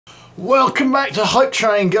Welcome back to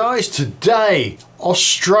HypeTrain, guys. Today,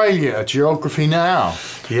 Australia, Geography Now.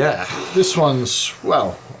 Yeah. This one's,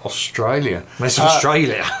 well, Australia. It's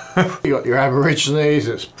Australia. You got your Aborigines,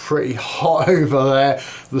 it's pretty hot over there.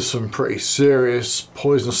 There's some pretty serious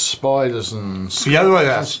poisonous spiders and Yeah,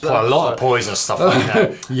 there's quite a lot of poisonous stuff like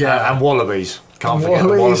that. Yeah. And wallabies. Can't forget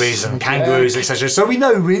the wallabies and kangaroos, etc. So we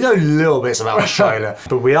know little bits about Australia,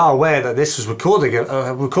 but we are aware that this was recorded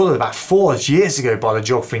about 4 years ago by the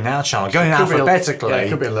Geography Now channel, going alphabetically. It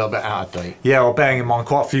could be a little bit out of date. Yeah, well, bearing in mind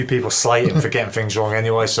quite a few people slating for getting things wrong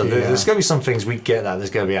anyway, so there's going to be some things we get that there's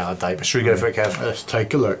going to be out of date, but should we go for it, Kev? Let's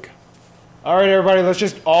take a look. Alright everybody, let's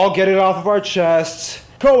just all get it off of our chests.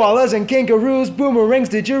 Koalas and kangaroos, boomerangs,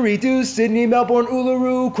 didgeridoos, Sydney, Melbourne,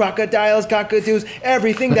 Uluru, crocodiles, cockatoos,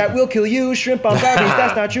 everything that will kill you, shrimp on barbie,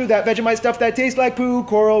 that's not true, that Vegemite stuff that tastes like poo,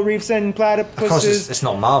 coral reefs and platypuses. Of course, it's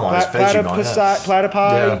not Marmite, it's Vegemite.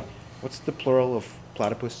 Platypi. Yeah. What's the plural of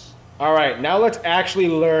platypus? Alright, now let's actually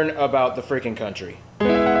learn about the freaking country.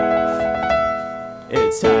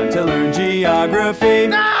 It's time to learn geography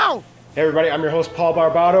now! Hey everybody, I'm your host Paul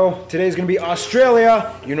Barbato. Today's gonna be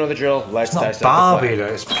Australia. You know the drill. Let's dissect the flag.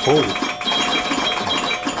 Barbie, it's Paul.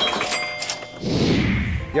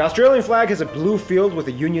 The Australian flag has a blue field with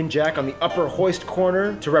a Union Jack on the upper hoist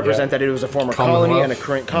corner to represent that it was a former colony and a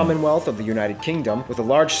current Commonwealth of the United Kingdom, with a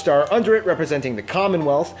large star under it representing the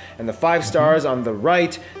Commonwealth, and the 5 stars on the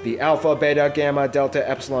right, the Alpha, Beta, Gamma, Delta,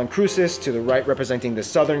 Epsilon, Crucis, to the right representing the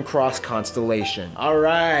Southern Cross constellation.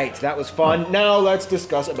 Alright, that was fun. Now let's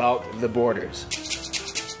discuss about the borders.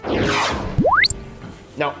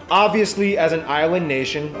 Now, obviously, as an island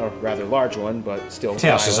nation, a rather large one, but still an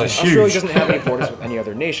island, Australia doesn't have any borders with any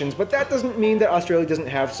other nations, but that doesn't mean that Australia doesn't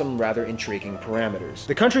have some rather intriguing parameters.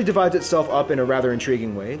 The country divides itself up in a rather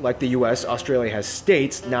intriguing way. Like the US, Australia has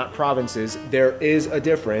states, not provinces. There is a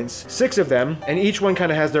difference. 6 of them, and each one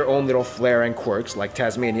kind of has their own little flair and quirks, like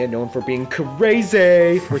Tasmania, known for being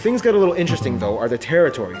crazy. Where things get a little interesting, though, are the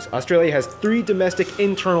territories. Australia has 3 domestic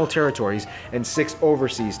internal territories and 6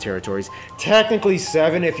 overseas territories. Technically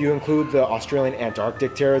 7 if you include the Australian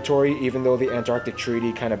Antarctic territory, even though the Antarctic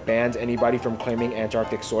Treaty kind of bans anybody from claiming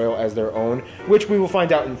Antarctic soil as their own, which we will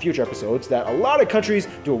find out in future episodes that a lot of countries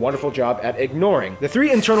do a wonderful job at ignoring. The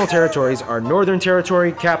 3 internal territories are Northern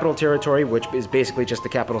Territory, Capital Territory, which is basically just the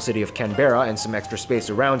capital city of Canberra and some extra space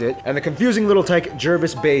around it, and the confusing little tyke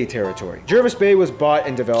Jervis Bay Territory. Jervis Bay was bought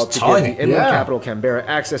and developed to give the inland capital Canberra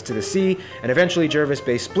access to the sea, and eventually Jervis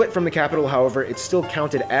Bay split from the capital. However, it's still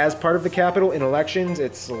counted as part of the capital in elections.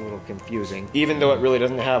 It's a little confusing, even though it really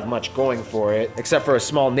doesn't have much going for it, except for a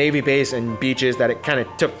small navy base and beaches that it kind of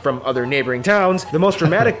took from other neighboring towns. The most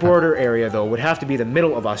dramatic border area, though, would have to be the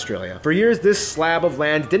middle of Australia. For years, this slab of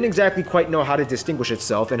land didn't exactly quite know how to distinguish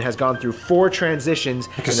itself and has gone through 4 transitions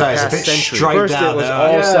in the past century. First, it was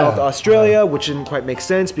all South Australia, which didn't quite make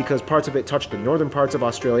sense because parts of it touched the northern parts of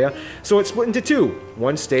Australia, so it split into 2,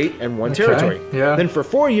 1 state and 1 territory. Then for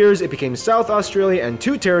 4 years, it became South Australia and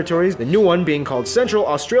 2 territories, the new one being called Central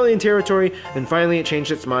Australian Territory, then finally it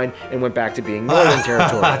changed its mind and went back to being Northern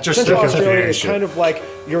Territory. Central Australia is kind of like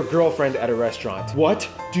your girlfriend at a restaurant. What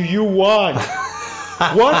do you want?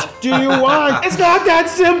 What do you want? It's not that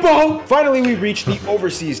simple! Finally, we reach the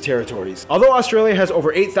overseas territories. Although Australia has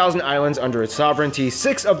over 8,000 islands under its sovereignty,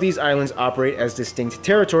 6 of these islands operate as distinct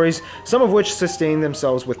territories, some of which sustain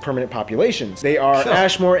themselves with permanent populations. They are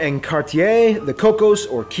Ashmore and Cartier, the Cocos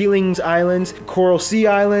or Keelings Islands, Coral Sea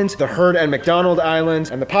Islands, the Heard and McDonald Islands,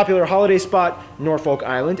 and the popular holiday spot, Norfolk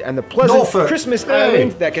Island, and the pleasant Christmas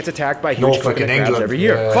Island that gets attacked by huge coconut crabs every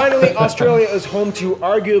year. Finally, Australia is home to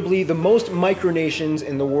arguably the most micronations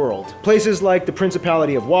in the world. Places like the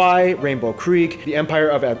Principality of Wye, Rainbow Creek, the Empire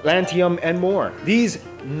of Atlantium, and more. These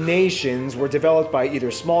nations were developed by either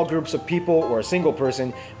small groups of people or a single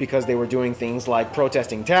person because they were doing things like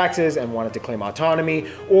protesting taxes and wanted to claim autonomy,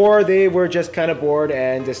 or they were just kind of bored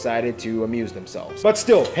and decided to amuse themselves. But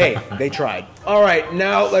still, hey, they tried. Alright,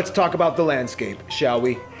 now let's talk about the landscape, shall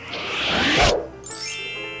we?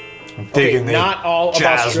 Okay, not all of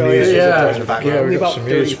Australia. Only about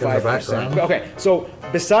 35%. Okay, so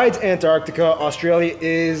besides Antarctica, Australia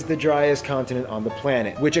is the driest continent on the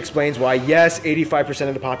planet, which explains why, yes, 85%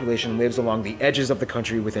 of the population lives along the edges of the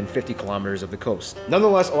country within 50 kilometers of the coast.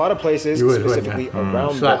 Nonetheless, a lot of places, specifically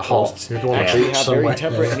around the coasts, actually have very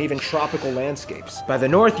temperate and even tropical landscapes. By the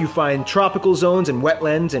north, you find tropical zones and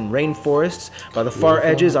wetlands and rainforests. By the far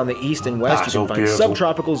edges on the east and west, you can find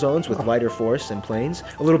subtropical zones with lighter forests and plains.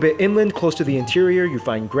 A little bit inland, close to the interior, you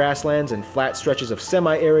find grasslands and flat stretches of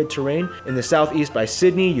semi-arid terrain. In the southeast by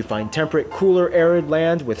Sydney, you find temperate, cooler, arid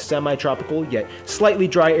land with semi-tropical, yet slightly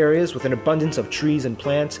dry areas with an abundance of trees and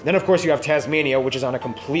plants. Then of course you have Tasmania, which is on a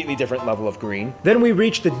completely different level of green. Then we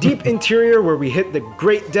reach the deep interior where we hit the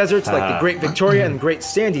Great Deserts like the Great Victoria and the Great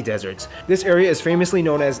Sandy Deserts. This area is famously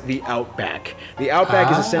known as the Outback. The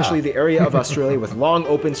Outback is essentially the area of Australia with long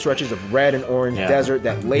open stretches of red and orange desert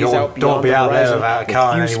that lays out beyond the horizon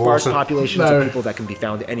with few sparse populations of people that can be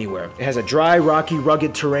found anywhere. It has a dry, rocky,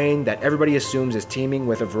 rugged terrain that everybody assumes is teeming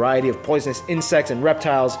with a variety of poisonous insects and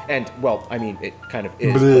reptiles, and, well, I mean, it kind of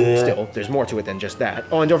is, but still, there's more to it than just that.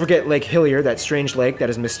 Oh, and don't forget Lake Hillier, that strange lake that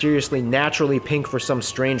is mysteriously naturally pink for some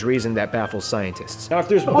strange reason that baffles scientists. Now, if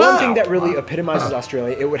there's one thing that really epitomizes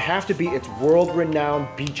Australia, it would have to be its world-renowned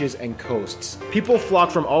beaches and coasts. People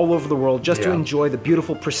flock from all over the world just to enjoy the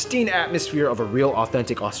beautiful, pristine atmosphere of a real,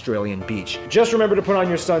 authentic Australian beach. Just remember to put on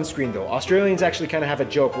your sunscreen, though. Australians actually kind of have a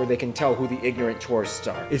joke where they can tell who the ignorant tourists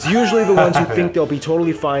are. It's usually the ones who think they'll be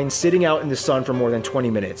totally fine sitting out in the sun for more than 20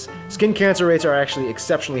 minutes. Skin cancer rates are actually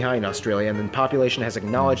exceptionally high in Australia, and the population has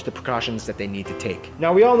acknowledged the precautions that they need to take.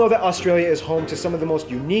 Now, we all know that Australia is home to some of the most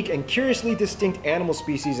unique and curiously distinct animal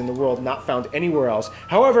species in the world not found anywhere else.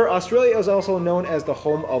 However, Australia is also known as the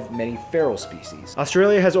home of many feral species.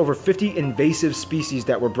 Australia has over 50 invasive species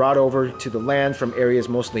that were brought over to the land from areas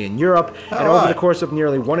mostly in Europe, and over the course of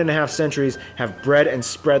nearly 1.5 centuries have bred and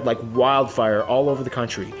spread like wildfire all over the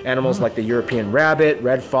country. Animals like the European rabbit,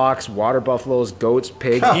 red fox, water buffaloes, goats,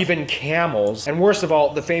 pigs, even camels, and worst of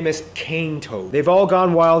all, the famous cane toad. They've all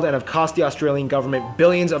gone wild and have cost the Australian government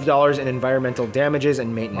billions of dollars in environmental damages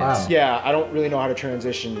and maintenance. Yeah, I don't really know how to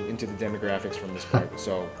transition into the demographics from this part,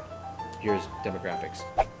 so here's demographics.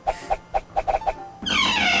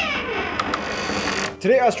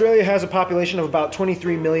 Today, Australia has a population of about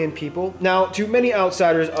 23 million people. Now, to many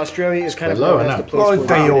outsiders, Australia is kind of known as the place where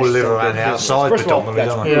they all live around the outside. First of all,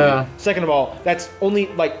 that's true. Second of all, that's only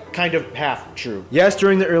like kind of half true. Yes,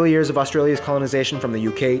 during the early years of Australia's colonization from the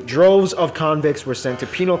UK, droves of convicts were sent to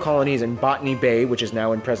penal colonies in Botany Bay, which is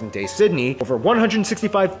now in present-day Sydney. Over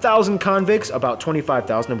 165,000 convicts, about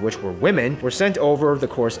 25,000 of which were women, were sent over the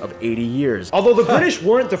course of 80 years. Although the British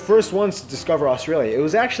weren't the first ones to discover Australia, it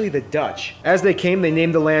was actually the Dutch. As they came, they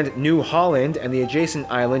named the land New Holland and the adjacent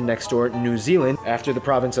island next door New Zealand after the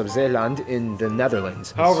province of Zeeland in the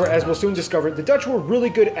Netherlands. However, as we'll soon discover, the Dutch were really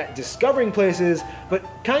good at discovering places, but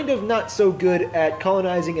kind of not so good at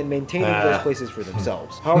colonizing and maintaining those places for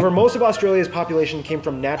themselves. However, most of Australia's population came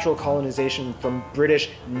from natural colonization from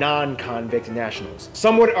British non-convict nationals.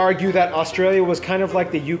 Some would argue that Australia was kind of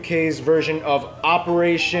like the UK's version of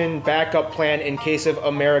Operation Backup Plan in case of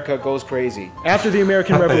America goes crazy. After the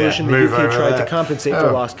American Revolution, the UK tried to compensate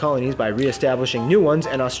for lost colonies by re-establishing new ones,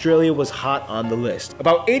 and Australia was hot on the list.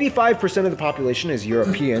 About 85% of the population is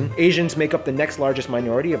European. Asians make up the next largest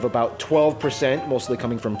minority of about 12%, mostly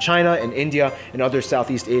coming from China and India and other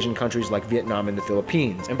Southeast Asian countries like Vietnam and the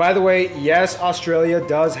Philippines. And by the way, yes, Australia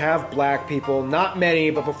does have black people, not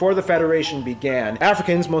many, but before the Federation began,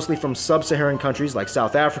 Africans, mostly from sub-Saharan countries like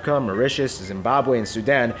South Africa, Mauritius, Zimbabwe, and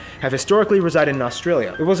Sudan, have historically resided in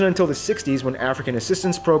Australia. It wasn't until the 60s when African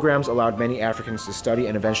assistance programs allowed many Africans to study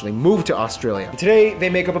and eventually move to Australia. Today, they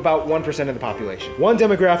make up about 1% of the population. One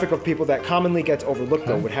demographic of people that commonly gets overlooked,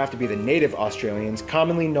 though, would have to be the native Australians,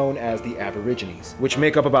 commonly known as the Aborigines, which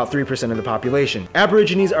make up about 3% of the population.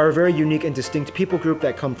 Aborigines are a very unique and distinct people group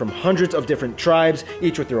that come from hundreds of different tribes,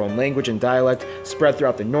 each with their own language and dialect, spread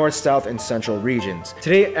throughout the north, south, and central regions.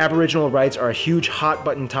 Today, Aboriginal rights are a huge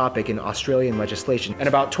hot-button topic in Australian legislation, and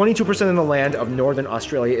about 22% of the land of northern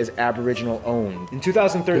Australia is Aboriginal-owned. In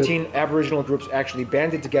 2013, Aboriginal groups actually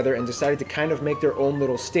banded together and decided to kind of make their own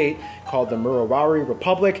little state called the Murawari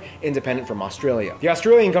Republic, independent from Australia. The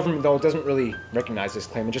Australian government, though, doesn't really recognize this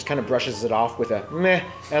claim and just kind of brushes it off with a meh,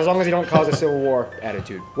 as long as you don't cause a civil war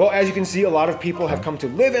attitude. Well, as you can see, a lot of people have come to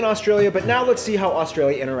live in Australia, but now let's see how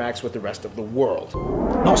Australia interacts with the rest of the world.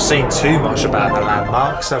 Not seen too much about the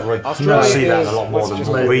landmarks, have we? Australia see that a lot more than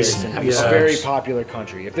more recent episodes. It's a very popular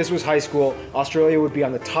country. If this was high school, Australia would be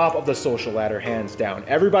on the top of the social ladder, hands down.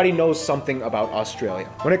 Everybody knows something about Australia.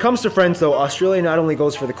 When it comes to friends, though, Australia not only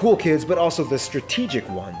goes for the cool kids, but also the strategic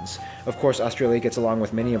ones. Of course, Australia gets along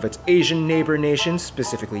with many of its Asian neighbor nations,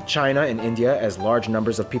 specifically China and India, as large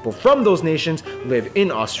numbers of people from those nations live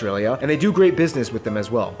in Australia, and they do great business with them as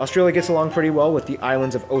well. Australia gets along pretty well with the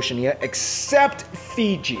islands of Oceania, except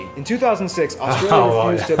Fiji. In 2006, Australia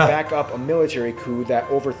refused to back up a military coup that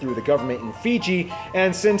overthrew the government in Fiji,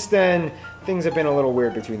 and since then, things have been a little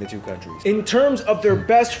weird between the two countries. In terms of their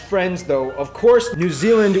best friends though, of course, New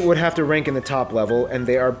Zealand would have to rank in the top level, and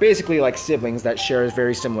they are basically like siblings that share a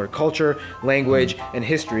very similar culture, language, and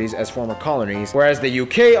histories as former colonies, whereas the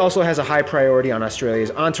UK also has a high priority on Australia's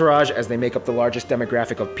entourage as they make up the largest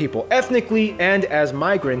demographic of people ethnically and as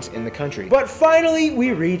migrants in the country. But finally,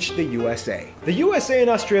 we reach the USA. The USA and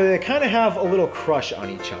Australia kind of have a little crush on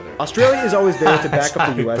each other. Australia is always there to back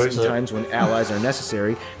up the US in times when allies are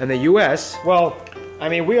necessary, and the US, well, I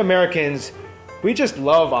mean, we Americans, we just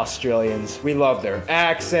love Australians. We love their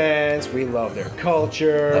accents, we love their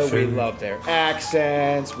culture, we love their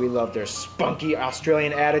accents, we love their spunky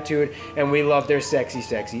Australian attitude, and we love their sexy,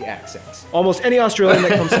 sexy accents. Almost any Australian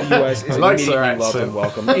that comes to the US is immediately loved and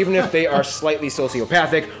welcomed, even if they are slightly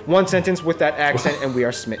sociopathic. One sentence with that accent and we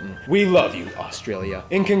are smitten. We love you, Australia.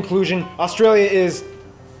 In conclusion, Australia is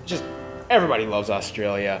just, everybody loves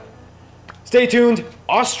Australia. Stay tuned,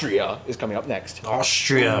 Austria is coming up next.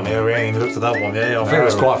 Austria, yeah, we ain't looked at that one yet. I think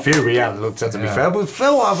there's quite a few we haven't looked at, to be fair. But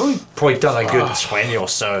Phil, we've probably done a good 20 or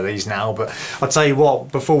so of these now. But I'll tell you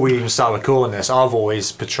what, before we even start recording this, I've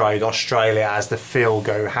always portrayed Australia as the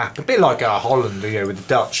feel-go-happy, a bit like Holland, you know, with the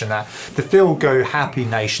Dutch and that. The feel-go-happy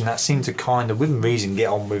nation that seemed to kind of, within reason, get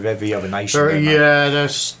on with every other nation. They're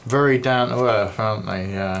very down to earth, aren't they?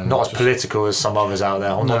 Not as political as some others out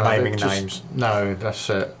there. I'm not naming names. No, that's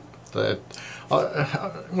it.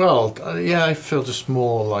 I feel just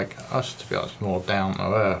more like us, to be honest, more down to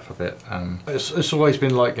earth a bit. It's always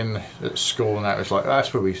been like at school and that, it's like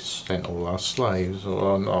that's where we sent all our slaves,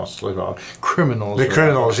 or not our slaves, our criminals. The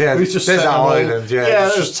criminals, yeah. We just there's that island,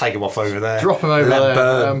 just take them off over there. Drop them over there.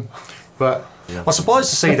 Burn. But I was surprised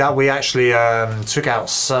to see that we actually took out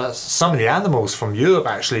some of the animals from Europe.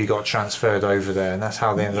 Actually, got transferred over there, and that's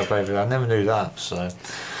how they ended up over there. I never knew that. So.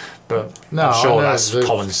 But no, I'm sure that's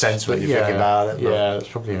common sense when you think about it. Yeah, it's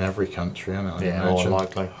probably in every country, isn't it? Yeah, more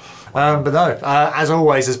likely. But no, as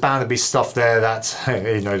always, there's bound to be stuff there that,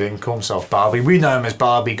 you know, didn't call himself Barbie. We know him as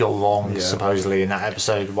Barbie got wrong, supposedly, in that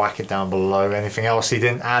episode. Whack it down below. Anything else he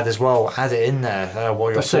didn't add as well, add it in there.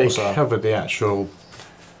 What your thoughts are. Covered the actual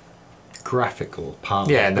graphical part.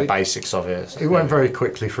 Yeah, and the basics of it. It went very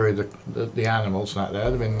quickly through the animals and that there.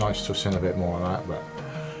 It'd have been nice to have seen a bit more of that, but...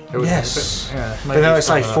 Yes, but no, it's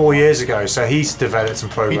like 4 years ago, so he's developed some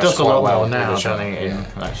progress. He does a lot well now, doesn't he? In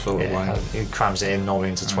that sort of way. He crams it in normally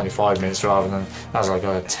into 25 minutes rather than that was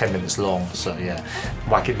like 10 minutes long. So yeah,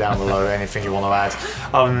 whack it down below. Anything you want to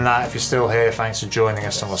add. Other than that, if you're still here, thanks for joining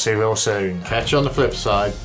us, and we'll see you real soon. Catch you on the flip side.